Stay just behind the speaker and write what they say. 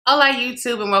Hola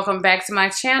YouTube and welcome back to my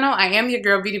channel. I am your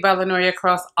girl BeautyByLinnoria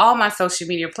across all my social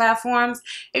media platforms.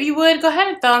 If you would, go ahead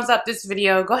and thumbs up this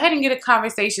video. Go ahead and get a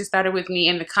conversation started with me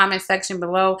in the comment section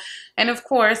below. And of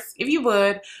course, if you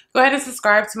would, go ahead and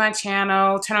subscribe to my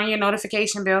channel. Turn on your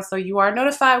notification bell so you are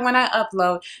notified when I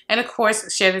upload. And of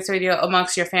course, share this video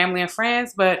amongst your family and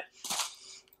friends. But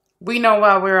we know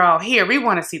why we're all here. We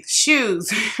want to see the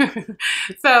shoes.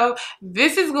 So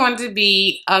this is going to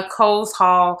be a Kohl's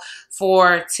haul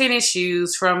for tennis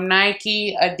shoes from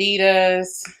Nike,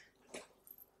 Adidas,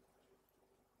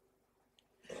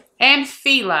 and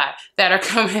FILA that are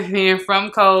coming in from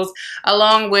Kohl's,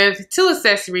 along with 2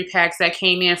 accessory packs that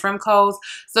came in from Kohl's.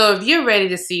 So if you're ready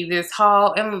to see this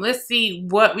haul, and let's see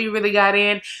what we really got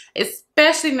in,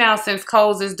 especially now since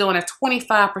Kohl's is doing a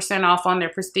 25% off on their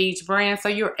prestige brand. So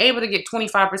you're able to get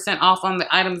 25% off on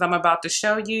the items I'm about to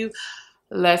show you.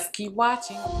 Let's keep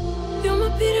watching. You're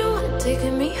my Peter one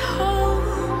taking me home.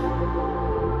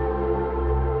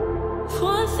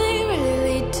 One thing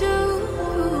really lead to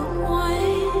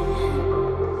one.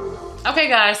 Okay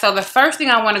guys, so the first thing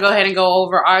I want to go ahead and go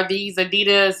over are these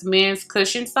Adidas men's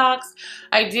cushion socks.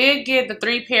 I did get the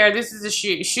 3 pair. This is a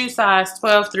shoe size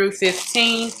 12 through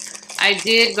 15. I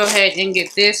did go ahead and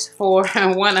get this for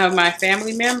one of my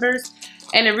family members.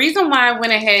 And the reason why I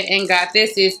went ahead and got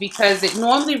this is because it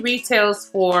normally retails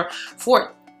for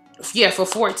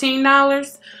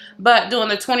 $14. But doing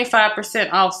the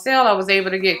 25% off sale, I was able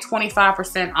to get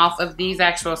 25% off of these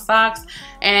actual socks.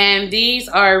 And these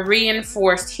are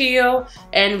reinforced heel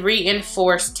and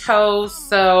reinforced toes.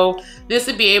 So this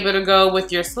would be able to go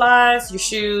with your slides, your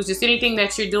shoes, just anything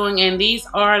that you're doing. And these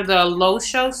are the low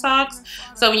show socks.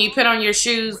 So when you put on your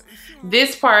shoes,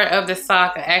 this part of the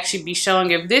sock will actually be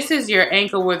showing. If this is your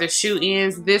ankle where the shoe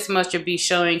ends, this much will be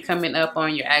showing coming up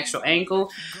on your actual ankle.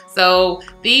 So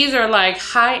these are like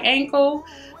high ankle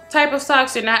type of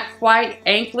socks. They're not quite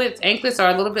anklets. Anklets are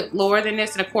a little bit lower than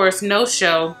this. And of course, no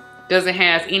show doesn't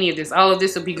have any of this. All of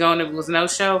this would be gone if it was no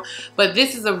show. But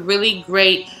this is a really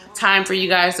great time for you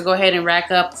guys to go ahead and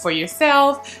rack up for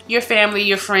yourself, your family,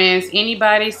 your friends,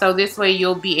 anybody. So this way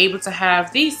you'll be able to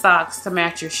have these socks to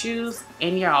match your shoes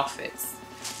and your outfits.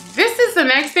 This is the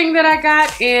next thing that I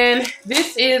got, and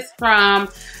this is from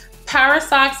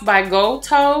Powersox by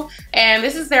GOLDTOE, and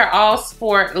this is their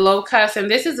AllSport low cuts, and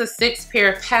this is a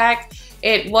 6-pair pack.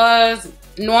 It was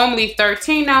normally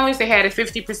 $13. They had a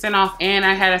 50% off, and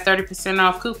I had a 30%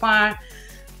 off coupon.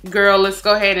 Girl, let's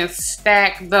go ahead and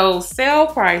stack those sale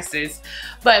prices.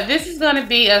 But this is going to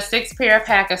be a 6-pair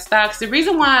pack of stocks. The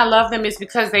reason why I love them is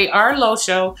because they are low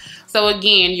show. So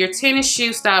again, your tennis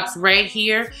shoe stops right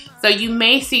here. So you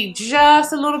may see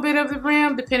just a little bit of the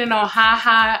rim depending on how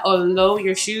high or low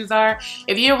your shoes are.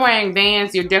 If you're wearing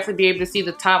Vans, you'll definitely be able to see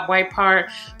the top white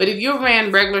part. But if you're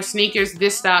wearing regular sneakers,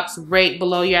 this stops right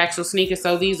below your actual sneaker.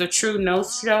 So these are true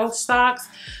no-show socks.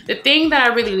 The thing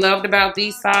that I really loved about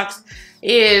these socks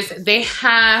is they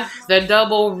have the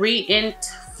double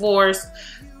reinforced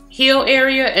heel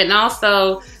area and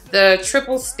also the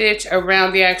triple stitch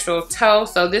around the actual toe.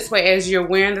 So this way, as you're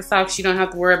wearing the socks, you don't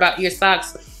have to worry about your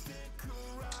socks,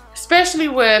 especially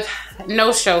with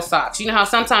no-show socks. You know how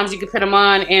sometimes you can put them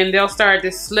on and they'll start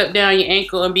to slip down your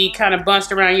ankle and be kind of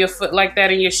bunched around your foot like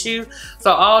that in your shoe.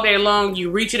 So all day long,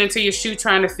 you reach it into your shoe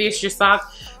trying to fish your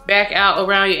sock back out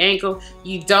around your ankle.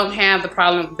 You don't have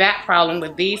that problem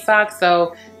with these socks.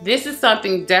 So this is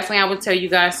something definitely I would tell you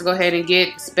guys to go ahead and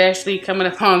get, especially coming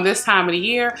up on this time of the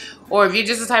year. Or if you're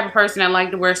just the type of person that like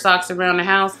to wear socks around the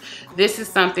house, this is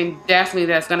something definitely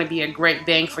that's going to be a great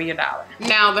bang for your dollar.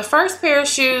 Now the first pair of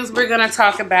shoes we're going to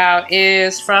talk about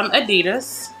is from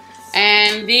Adidas.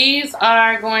 And these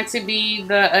are going to be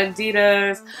the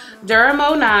Adidas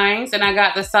Duramo 9s, and I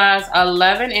got the size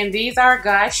 11, and these are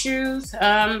guy shoes.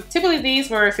 Typically these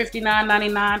were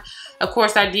 $59.99. Of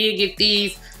course, I did get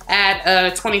these at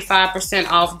a 25%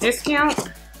 off discount.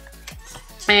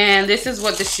 And this is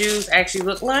what the shoes actually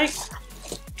look like.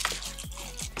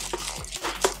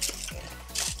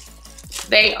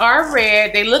 They are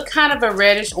red. They look kind of a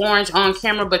reddish orange on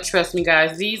camera, but trust me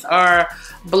guys, these are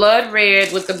blood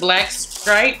red with the black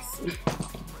stripes.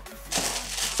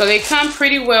 So they come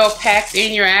pretty well packed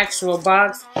in your actual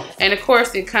box. And of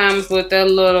course it comes with a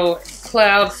little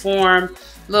Cloudfoam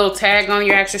little tag on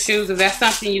your actual shoes. If that's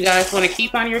something you guys want to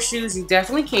keep on your shoes, you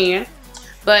definitely can.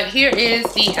 But here is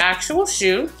the actual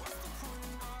shoe.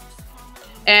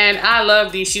 And I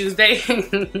love these shoes. They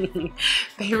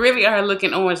really are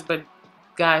looking orange, but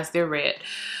guys, they're red.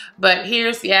 But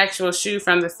here's the actual shoe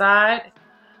from the side,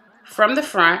 from the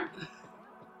front,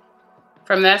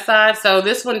 from that side. So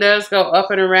this one does go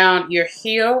up and around your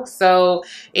heel. So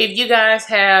if you guys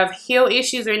have heel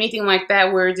issues or anything like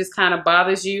that where it just kind of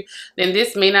bothers you, then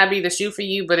this may not be the shoe for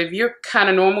you. But if you're kind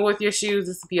of normal with your shoes,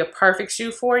 this would be a perfect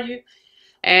shoe for you.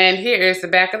 And here is the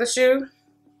back of the shoe.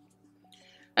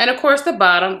 And of course the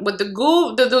bottom with the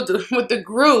with the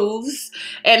grooves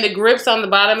and the grips on the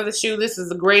bottom of the shoe. This is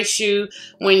a great shoe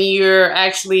when you're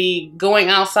actually going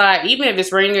outside, even if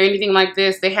it's raining or anything like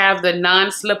this. They have the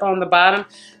non-slip on the bottom,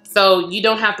 so you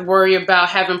don't have to worry about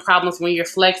having problems when you're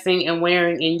flexing and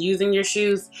wearing and using your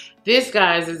shoes. This,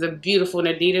 guys, is a beautiful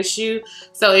Adidas shoe.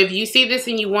 So if you see this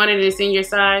and you want it and it's in your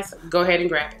size, go ahead and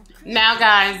grab it. Now,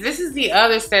 guys, this is the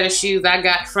other set of shoes I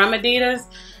got from Adidas.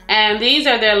 And these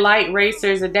are their Light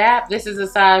Racers Adapt. This is a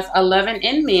size 11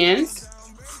 in men's.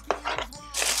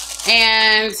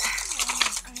 And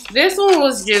this one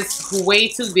was just way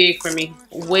too big for me.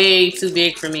 Way too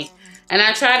big for me. And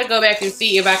I tried to go back and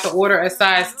see if I could order a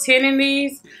size 10 in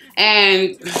these.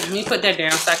 And let me put that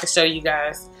down so I can show you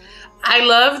guys. I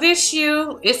love this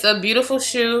shoe. It's a beautiful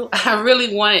shoe. I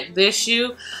really wanted this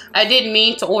shoe. I didn't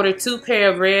mean to order 2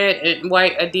 pair of red and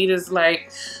white Adidas.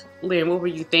 Like, Lynn, what were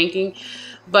you thinking?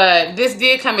 But this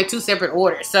did come in 2 separate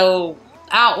orders. So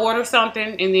I'll order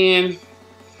something and then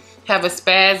have a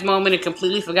spaz moment and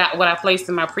completely forgot what I placed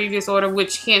in my previous order,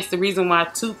 which hence the reason why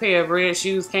 2 pair of red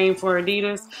shoes came for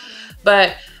Adidas.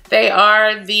 But they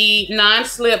are the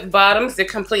non-slip bottoms. They're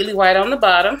completely white on the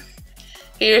bottom.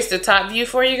 Here's the top view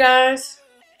for you guys.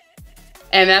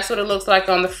 And that's what it looks like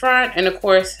on the front. And of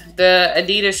course, the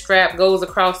Adidas strap goes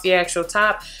across the actual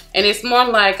top. And it's more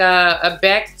like a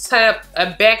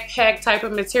backpack type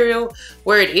of material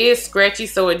where it is stretchy,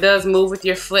 so it does move with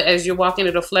your foot as you're walking.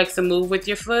 It'll flex and move with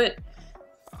your foot.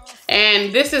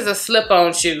 And this is a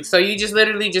slip-on shoe. So you just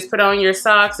literally just put on your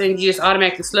socks and you just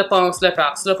automatically slip on, slip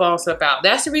out, slip on, slip out.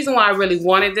 That's the reason why I really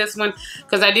wanted this one,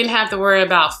 because I didn't have to worry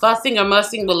about fussing or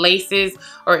mussing with laces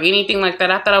or anything like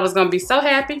that. I thought I was going to be so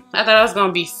happy. I thought I was going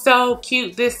to be so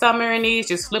cute this summer in these,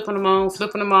 just flipping them on,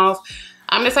 flipping them off.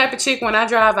 I'm the type of chick, when I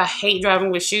drive, I hate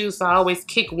driving with shoes, so I always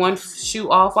kick one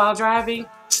shoe off while driving.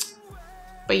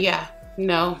 But yeah,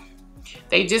 no.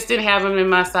 They just didn't have them in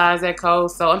my size at Kohl,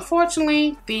 so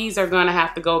unfortunately, these are going to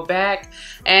have to go back.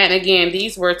 And again,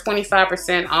 these were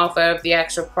 25% off of the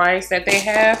actual price that they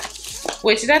have.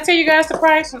 Which, did I tell you guys the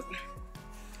price?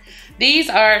 These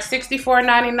are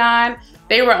 $64.99.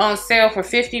 They were on sale for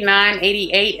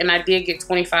 $59.88, and I did get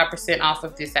 25% off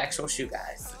of this actual shoe,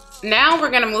 guys. Now we're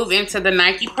going to move into the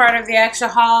Nike part of the actual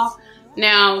haul.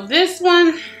 Now, this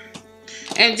one,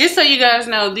 and just so you guys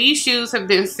know, these shoes have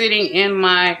been sitting in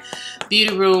my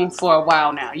beauty room for a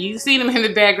while now. You've seen them in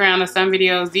the background of some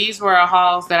videos. These were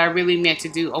hauls that I really meant to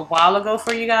do a while ago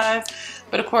for you guys.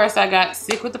 But of course, I got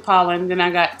sick with the pollen. Then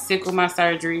I got sick with my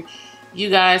surgery. You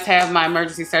guys have my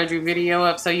emergency surgery video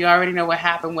up, so you already know what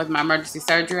happened with my emergency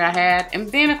surgery I had. And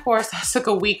then, of course, I took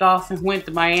a week off and went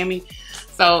to Miami.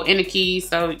 So, in the Keys.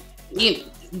 So,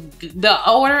 the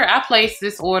order, I placed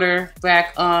this order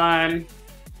back on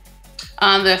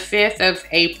the 5th of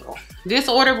April. This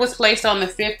order was placed on the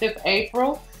 5th of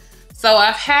April. So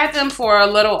I've had them for a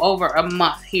little over a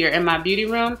month here in my beauty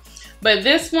room. But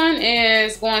this one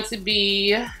is going to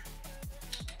be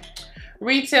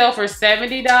retail for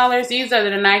 $70. These are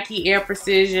the Nike Air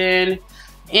Precision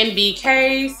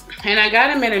NBKs. And I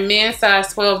got them in a men's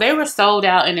size 12. They were sold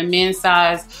out in a men's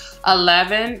size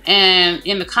 11. And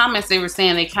in the comments, they were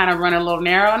saying they kind of run a little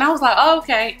narrow. And I was like, oh,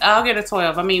 okay, I'll get a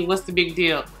 12. I mean, what's the big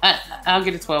deal? I'll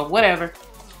get a 12, whatever.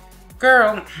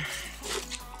 Girl,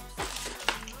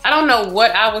 I don't know what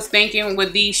I was thinking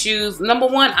with these shoes. Number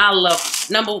one, I love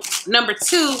them. Number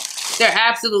two, they're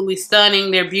absolutely stunning.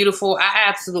 They're beautiful. I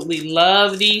absolutely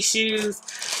love these shoes.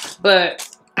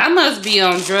 But I must be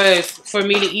on drugs for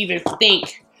me to even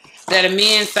think that a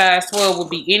men's size 12 would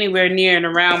be anywhere near and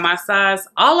around my size.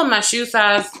 All of my shoe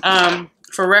size,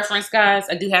 for reference, guys,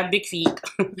 I do have big feet.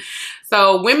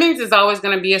 So women's is always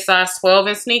going to be a size 12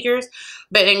 in sneakers.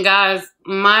 But in guys,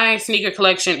 my sneaker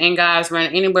collection in guys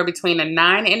run anywhere between a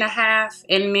 9.5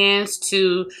 in men's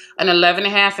to an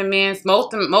 11.5 in men's.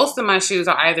 Most of my shoes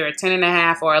are either a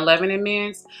 10.5 or 11 in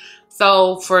men's.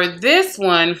 So for this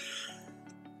one,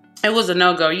 it was a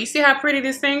no-go. You see how pretty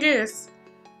this thing is?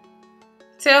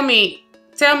 Tell me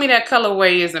that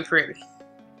colorway isn't pretty.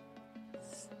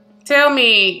 Tell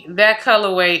me that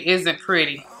colorway isn't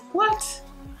pretty. What?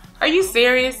 Are you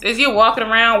serious? As you're walking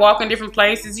around, walking different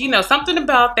places, you know, something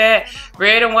about that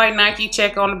red and white Nike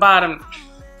check on the bottom.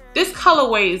 This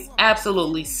colorway is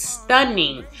absolutely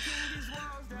stunning.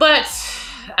 But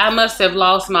I must have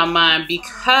lost my mind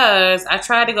because I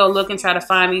tried to go look and try to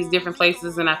find these different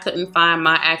places and I couldn't find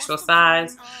my actual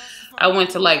size. I went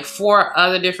to like 4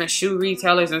 other different shoe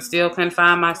retailers and still couldn't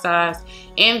find my size.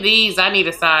 In these, I need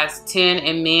a size 10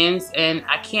 in men's, and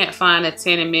I can't find a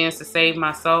 10 in men's to save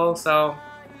my soul. So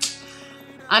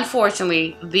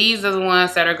unfortunately, these are the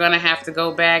ones that are gonna have to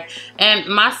go back. And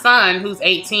my son, who's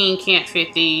 18, can't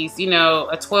fit these. You know,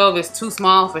 a 12 is too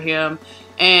small for him,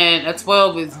 and a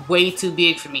 12 is way too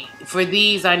big for me. For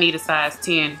these, I need a size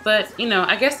 10. But, you know,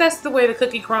 I guess that's the way the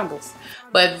cookie crumbles.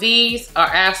 But these are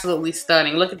absolutely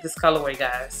stunning. Look at this colorway,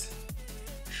 guys.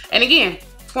 And again,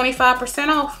 25%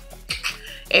 off.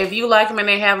 If you like them and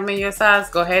they have them in your size,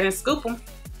 go ahead and scoop them.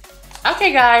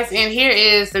 Okay, guys, and here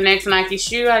is the next Nike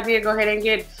shoe I did go ahead and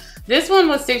get. This one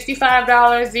was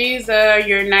 $65. These are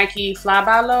your Nike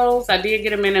Fly.By lows. I did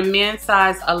get them in a men's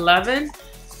size 11.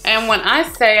 And when I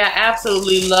say I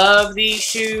absolutely love these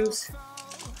shoes,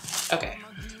 okay,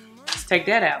 let's take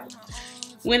that out.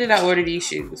 When did I order these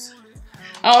shoes?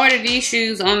 I ordered these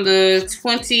shoes on the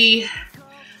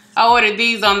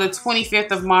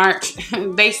 25th of March.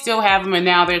 They still have them, and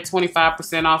now they're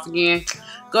 25% off again.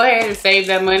 Go ahead and save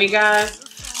that money, guys.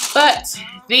 But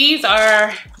these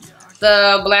are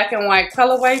the black and white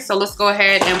colorway, so let's go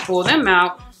ahead and pull them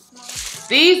out.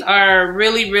 These are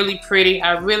really, really pretty.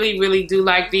 I really, really do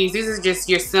like these. These are just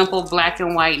your simple black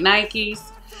and white Nikes.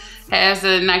 Has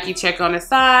a Nike check on the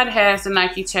side, has the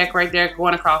Nike check right there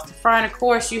going across the front. Of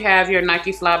course, you have your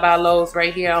Nike Fly.By lows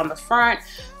right here on the front.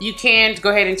 You can go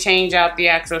ahead and change out the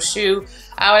actual shoe.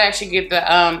 I would actually get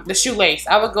the shoelace.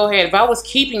 I would go ahead, if I was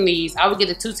keeping these, I would get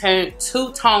the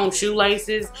two-tone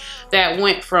shoelaces that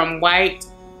went from white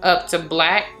up to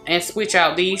black and switch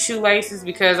out these shoelaces,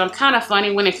 because I'm kind of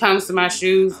funny when it comes to my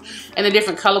shoes and the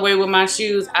different colorway with my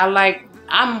shoes. I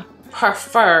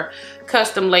prefer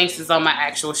custom laces on my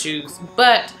actual shoes.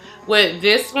 But with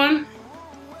this one,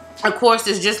 of course,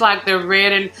 it's just like the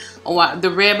red,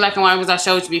 black and white ones I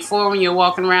showed you before when you're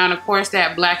walking around. Of course,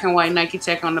 that black and white Nike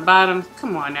check on the bottom.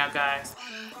 Come on now, guys.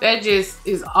 That just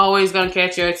is always going to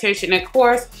catch your attention. Of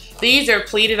course, these are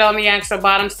pleated on the actual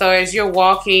bottom, so as you're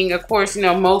walking, of course, you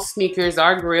know, most sneakers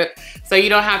are grip, so you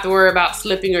don't have to worry about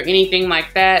slipping or anything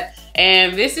like that.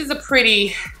 And this is a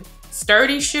pretty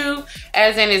sturdy shoe,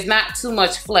 as in it's not too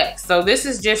much flex. So this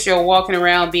is just your walking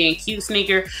around being cute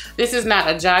sneaker. This is not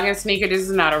a jogging sneaker. This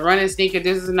is not a running sneaker.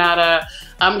 This is not a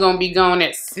I'm gonna be going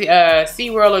at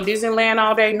SeaWorld or Disneyland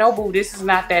all day. No, boo, this is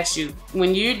not that shoe.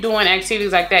 When you're doing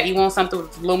activities like that, you want something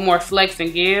with a little more flex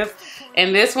and give.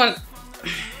 And this one,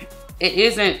 it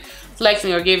isn't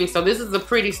flexing or giving. So this is a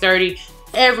pretty sturdy,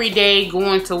 everyday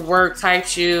going to work type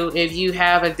shoe. If you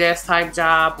have a desk type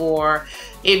job, or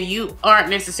if you aren't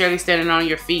necessarily standing on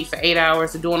your feet for 8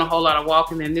 hours or doing a whole lot of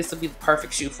walking, then this will be the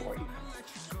perfect shoe for you.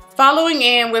 Following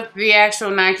in with the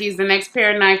actual Nikes, the next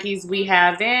pair of Nikes we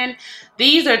have in,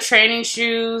 these are training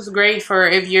shoes, great for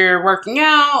if you're working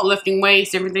out, lifting weights,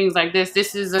 different things like this.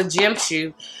 This is a gym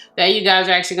shoe that you guys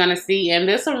are actually going to see, and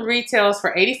this one retails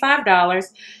for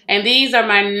 $85. And these are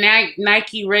my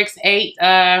Nike Reax 8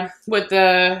 with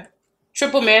the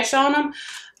triple mesh on them.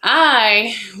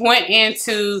 I went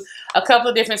into a couple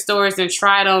of different stores and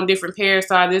tried on different pairs,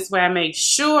 so this way I made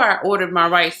sure I ordered my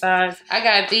right size. I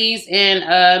got these in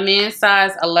men's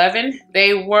size 11.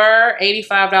 They were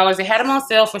 $85. They had them on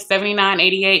sale for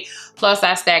 $79.88. Plus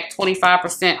I stacked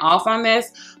 25% off on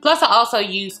this. Plus I also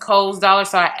used Kohl's dollars,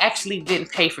 so I actually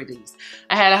didn't pay for these.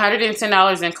 I had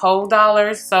 $110 in Kohl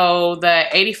dollars, so the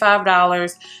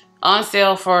 $85 on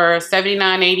sale for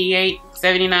 $79.88,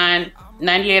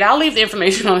 $79.98. I'll leave the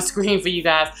information on the screen for you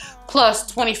guys.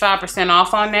 Plus 25%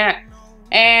 off on that.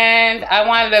 And I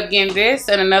wound up getting this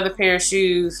and another pair of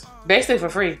shoes basically for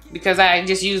free, because I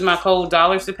just used my Kohl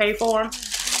dollars to pay for them.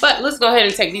 But let's go ahead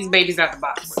and take these babies out the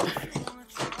box.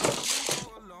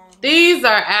 These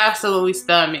are absolutely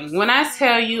stunning. When I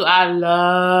tell you I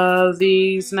love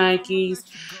these Nikes,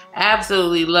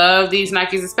 absolutely love these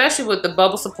Nikes, especially with the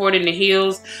bubble support in the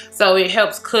heels, so it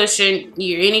helps cushion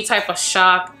your any type of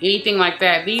shock, anything like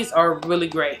that. These are really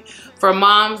great for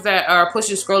moms that are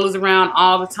pushing strollers around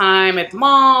all the time at the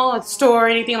mall, at the store,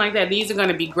 anything like that. These are going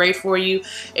to be great for you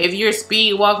if you're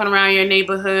speed walking around your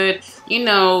neighborhood, you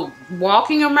know,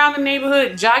 walking around the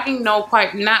neighborhood, jogging, not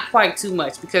quite too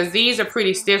much, because these are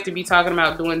pretty stiff to be talking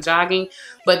about doing jogging,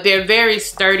 but they're very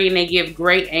sturdy and they give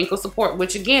great ankle support,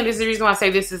 which again, this is the reason why I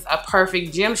say this is a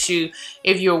perfect gym shoe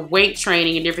if you're weight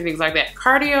training and different things like that.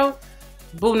 Cardio,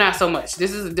 boo, not so much.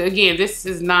 This is, again, this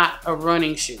is not a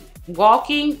running shoe.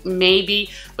 Walking,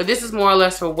 maybe, but this is more or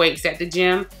less for weights at the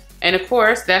gym. And of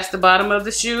course, that's the bottom of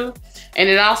the shoe. And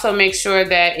it also makes sure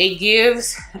that it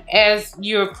gives, as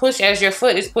your foot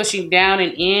is pushing down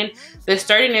and in, the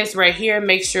sturdiness right here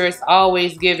makes sure it's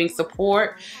always giving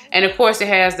support. And of course it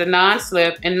has the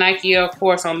non-slip, and Nike of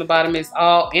course on the bottom is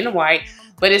all in white,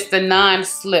 but it's the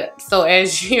non-slip. So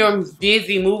as you're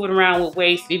busy moving around with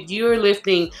weights, if you're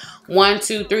lifting 100,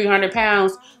 200, 300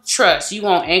 pounds, trust, you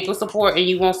want ankle support, and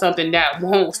you want something that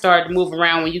won't start to move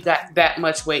around when you got that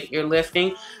much weight you're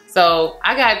lifting. So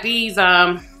I got these,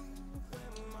 not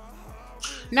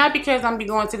because I'm be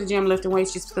going to the gym lifting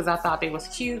weights, just because I thought they was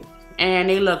cute. And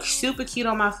they look super cute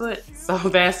on my foot. So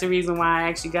that's the reason why I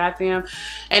actually got them.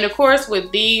 And of course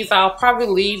with these, I'll probably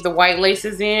leave the white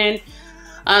laces in,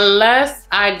 unless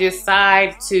I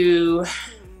decide to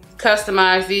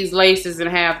customize these laces and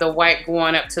have the white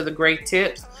going up to the gray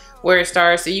tips where it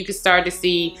starts. So you can start to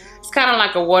see, it's kind of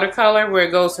like a watercolor where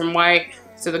it goes from white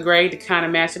to the gray to kind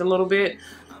of match it a little bit.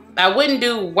 I wouldn't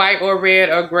do white or red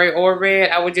or gray or red.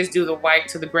 I would just do the white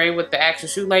to the gray with the actual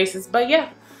shoelaces. But yeah,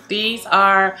 these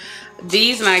are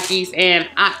these Nikes, and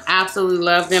I absolutely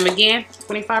love them. Again,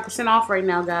 25% off right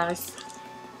now, guys.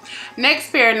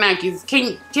 Next pair of Nikes.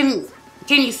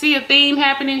 Can you see a theme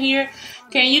happening here?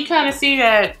 Can you kind of see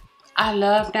that I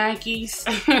love Nikes?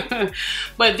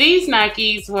 But these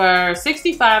Nikes were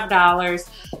 $65,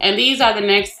 and these are the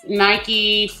next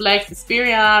Nike Flex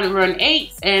Experion Run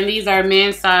 8s, and these are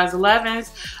men's size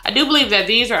 11s. I do believe that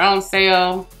these are on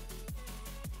sale.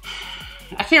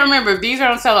 I can't remember if these are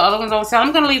on sale or other ones on sale.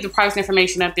 I'm going to leave the price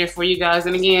information up there for you guys.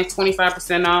 And again,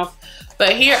 25% off.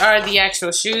 But here are the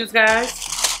actual shoes,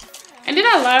 guys. And did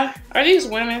I lie? Are these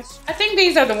women's? I think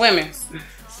these are the women's.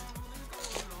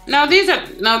 No, these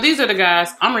are the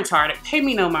guys. I'm retarded. Pay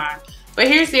me no mind. But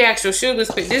here's the actual shoe.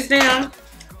 Let's put this down.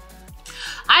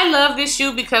 I love this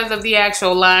shoe because of the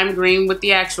actual lime green with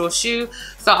the actual shoe.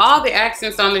 So all the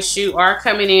accents on the shoe are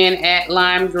coming in at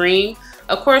lime green.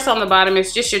 Of course, on the bottom,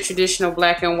 it's just your traditional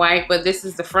black and white, but this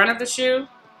is the front of the shoe,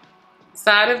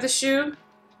 side of the shoe,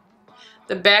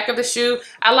 the back of the shoe.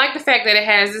 I like the fact that it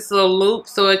has this little loop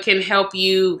so it can help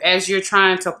you as you're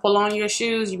trying to pull on your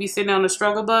shoes. You be sitting on the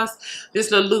struggle bus.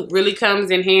 This little loop really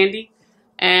comes in handy.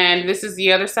 And this is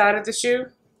the other side of the shoe.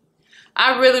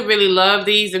 I really, really love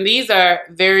these, and these are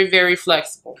very, very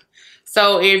flexible.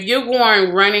 So if you're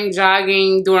going running,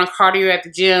 jogging, doing cardio at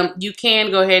the gym, you can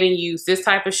go ahead and use this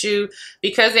type of shoe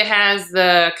because it has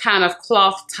the kind of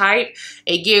cloth type.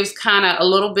 It gives kind of a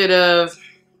little bit of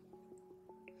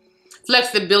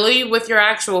flexibility with your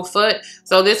actual foot.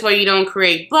 So this way you don't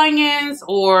create bunions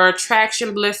or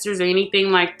traction blisters or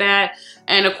anything like that.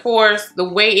 And of course, the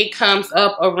way it comes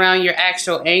up around your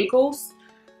actual ankles,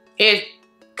 it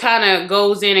kind of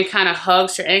goes in and kind of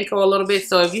hugs your ankle a little bit.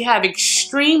 So if you have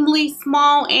extremely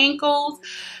small ankles,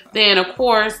 then of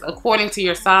course, according to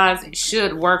your size, it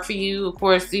should work for you. Of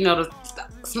course, you know,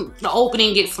 the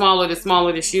opening gets smaller the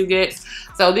smaller the shoe gets.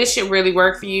 So this should really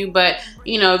work for you. But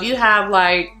you know, if you have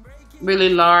like really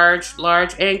large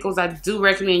ankles, I do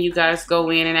recommend you guys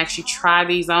go in and actually try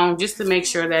these on just to make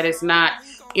sure that it's not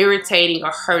irritating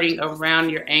or hurting around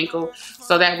your ankle,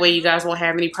 so that way you guys won't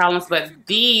have any problems. But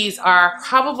these are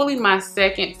probably my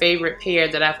second favorite pair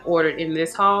that I've ordered in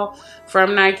this haul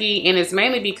from Nike, and it's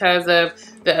mainly because of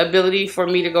the ability for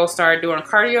me to go start doing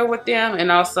cardio with them,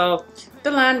 and also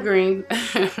the lime green.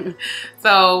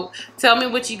 So tell me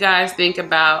what you guys think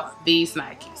about these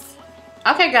Nikes.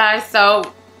 Okay guys, so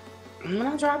I'm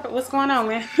gonna drop it. What's going on,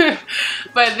 man?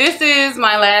 But this is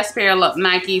my last pair of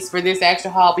Nikes for this extra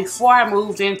haul before I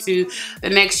moved into the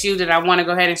next shoe that I want to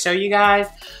go ahead and show you guys.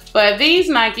 But these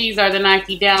Nikes are the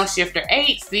Nike Downshifter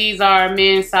 8s. These are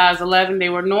men's size 11. They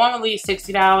were normally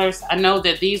 $60. I know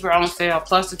that these were on sale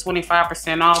plus the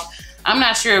 25% off. I'm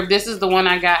not sure if this is the one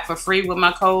I got for free with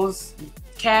my Kohl's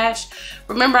cash.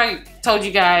 Remember, I told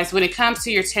you guys, when it comes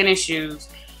to your tennis shoes,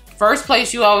 first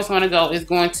place you always want to go is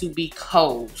going to be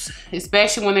Kohl's,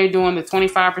 especially when they're doing the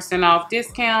 25% off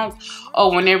discounts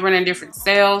or when they're running different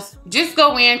sales. Just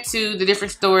go into the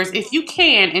different stores if you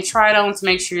can and try it on to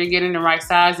make sure you're getting the right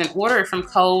size, and order it from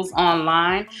Kohl's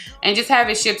online and just have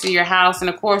it shipped to your house. And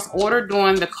of course, order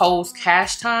during the Kohl's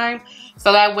cash time.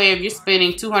 So that way, if you're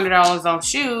spending $200 on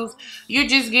shoes, you're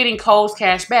just getting Kohl's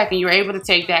cash back, and you're able to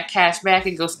take that cash back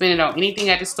and go spend it on anything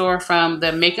at the store, from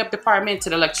the makeup department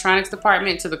to the electronics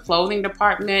department to the clothing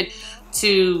department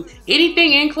to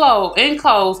anything in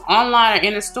clothes, online or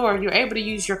in the store. You're able to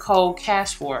use your Kohl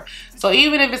cash for. So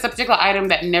even if it's a particular item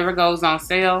that never goes on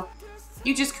sale,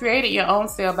 you just created your own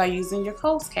sale by using your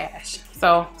Kohl's cash.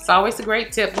 So it's always a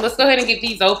great tip. Let's go ahead and get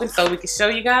these open so we can show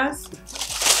you guys.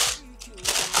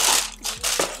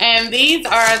 And these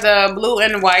are the blue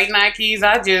and white Nikes.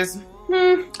 I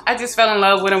just fell in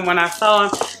love with them when I saw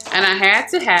them. and I had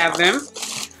to have them.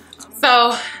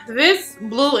 So this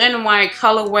blue and white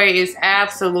colorway is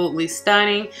absolutely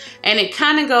stunning, and it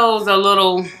kind of goes a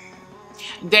little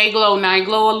day glow, night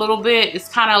glow a little bit. It's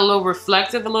kind of a little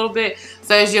reflective a little bit.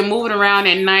 So as you're moving around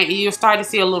at night, you'll start to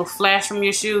see a little flash from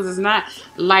your shoes. It's not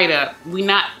light up. We're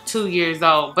not 2 years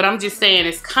old, but I'm just saying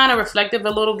it's kind of reflective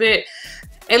a little bit.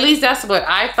 At least that's what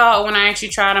I thought when I actually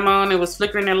tried them on. It was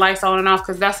flickering their lights on and off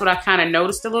because that's what I kind of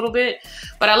noticed a little bit.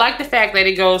 But I like the fact that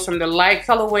it goes from the light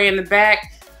colorway in the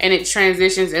back and it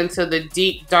transitions into the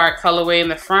deep dark colorway in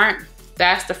the front.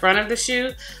 That's the front of the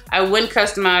shoe. I wouldn't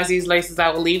customize these laces.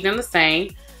 I would leave them the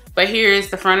same. But here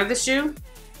is the front of the shoe,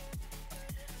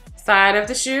 side of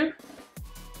the shoe,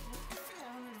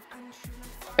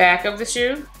 back of the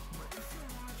shoe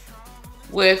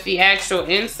with the actual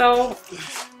insole.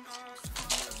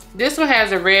 This one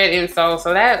has a red insole,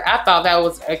 so that I thought that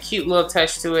was a cute little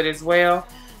touch to it as well.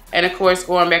 And of course,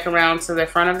 going back around to the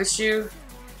front of the shoe,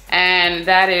 and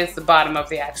that is the bottom of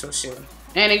the actual shoe.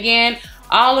 And again,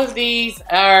 all of these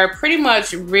are pretty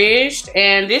much ridged,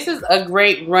 and this is a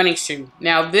great running shoe.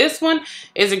 Now this one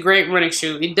is a great running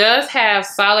shoe. It does have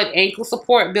solid ankle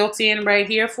support built in right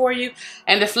here for you,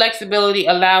 and the flexibility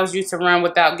allows you to run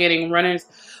without getting runner's,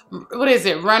 what is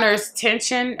it, runner's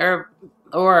tension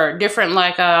or different,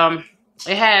 like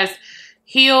it has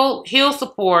heel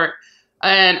support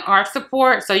and arch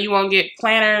support, so you won't get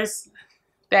planters.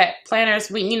 When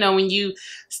when you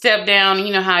step down,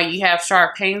 you know how you have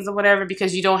sharp pains or whatever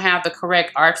because you don't have the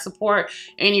correct arch support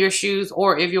in your shoes,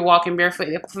 or if you're walking barefoot,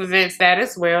 it prevents that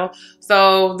as well.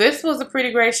 So this was a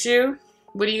pretty great shoe.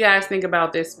 What do you guys think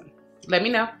about this one? Let me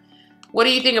know. What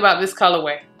do you think about this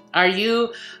colorway? Are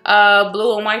you a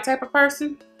blue and white type of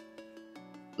person?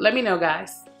 Let me know,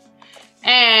 guys.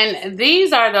 And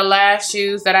these are the last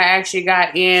shoes that I actually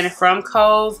got in from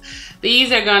Kohl's.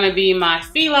 These are going to be my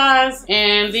FILAs,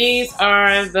 and these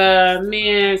are the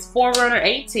men's Forerunner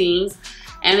 18s.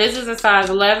 And this is a size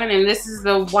 11, and this is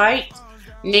the white,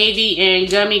 navy, and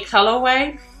gummy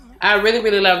colorway. I really,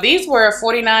 really love these. Were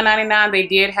 $49.99. They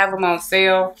did have them on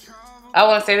sale. I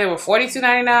want to say they were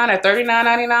 $42.99 or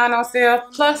 $39.99 on sale.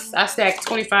 Plus, I stacked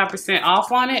 25%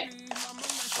 off on it.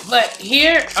 But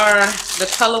here are the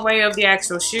colorway of the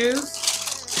actual shoes.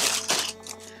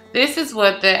 This is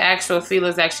what the actual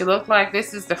FILAs actually look like.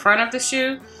 This is the front of the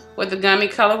shoe with the gummy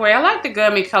colorway. I like the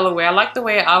gummy colorway. I like the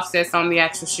way it offsets on the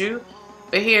actual shoe.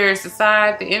 But here's the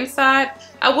side, the inside.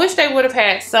 I wish they would have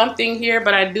had something here,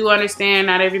 but I do understand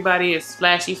not everybody is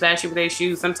flashy with their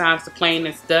shoes. Sometimes the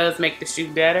plainness does make the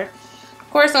shoe better. Of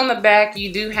course, on the back,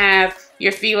 you do have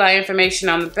your FILA information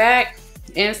on the back.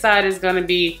 Inside is going to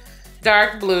be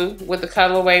dark blue with the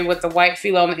colorway with the white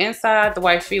FILA on the inside, the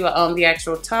white FILA on the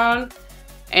actual tongue.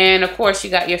 And of course,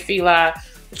 you got your FILA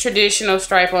traditional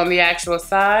stripe on the actual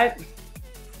side.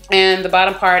 And the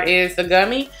bottom part is the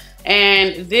gummy.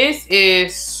 And this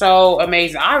is so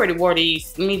amazing. I already wore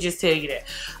these. Let me just tell you that.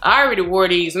 I already wore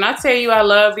these. When I tell you I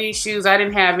love these shoes, I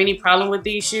didn't have any problem with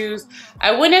these shoes.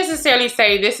 I wouldn't necessarily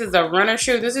say this is a runner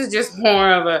shoe. This is just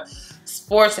more of a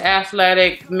sports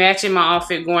athletic, matching my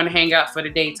outfit, going to hang out for the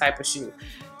day type of shoe.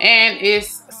 And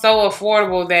it's so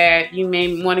affordable that you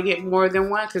may want to get more than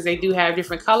one because they do have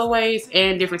different colorways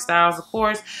and different styles, of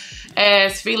course.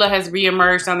 As FILA has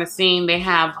reemerged on the scene, they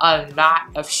have a lot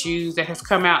of shoes that have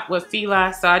come out with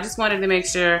FILA. So I just wanted to make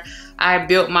sure I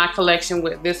built my collection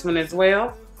with this one as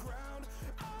well.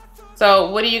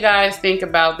 So what do you guys think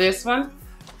about this one?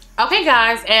 Okay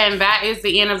guys, and that is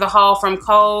the end of the haul from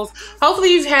Kohl's.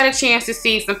 Hopefully you've had a chance to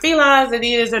see some FILAs,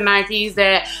 Adidas, or Nikes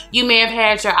that you may have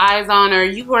had your eyes on, or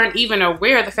you weren't even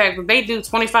aware of the fact that they do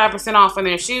 25% off on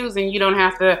their shoes, and you don't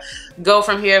have to go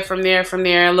from here, from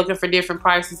there, looking for different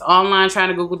prices online, trying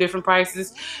to Google different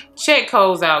prices. Check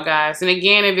Kohl's out, guys. And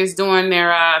again, if it's during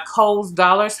their Kohl's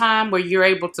dollar time where you're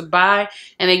able to buy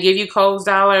and they give you Kohl's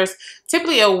dollars,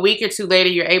 typically a week or two later,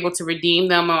 you're able to redeem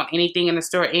them on anything in the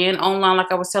store and online,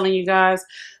 like I was telling you guys.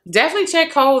 Definitely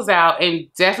check Kohl's out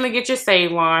and definitely get your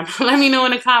save on. Let me know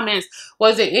in the comments,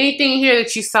 was there anything here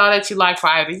that you saw that you liked for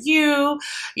either you,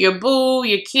 your boo,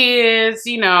 your kids,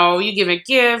 you know, you giving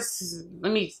gifts.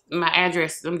 My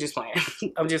address, I'm just playing.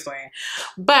 I'm just playing.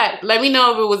 But let me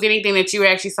know if it was anything that you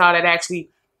actually saw that actually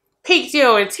piqued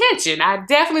your attention. I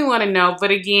definitely want to know.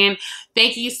 But again,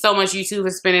 thank you so much, YouTube,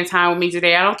 for spending time with me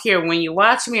today. I don't care when you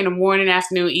watch me, in the morning,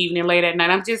 afternoon, evening, late at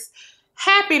night. I'm just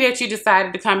happy that you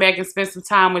decided to come back and spend some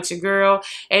time with your girl.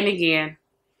 And again,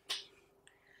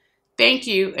 thank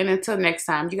you. And until next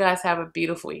time, you guys have a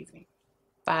beautiful evening.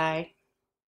 Bye.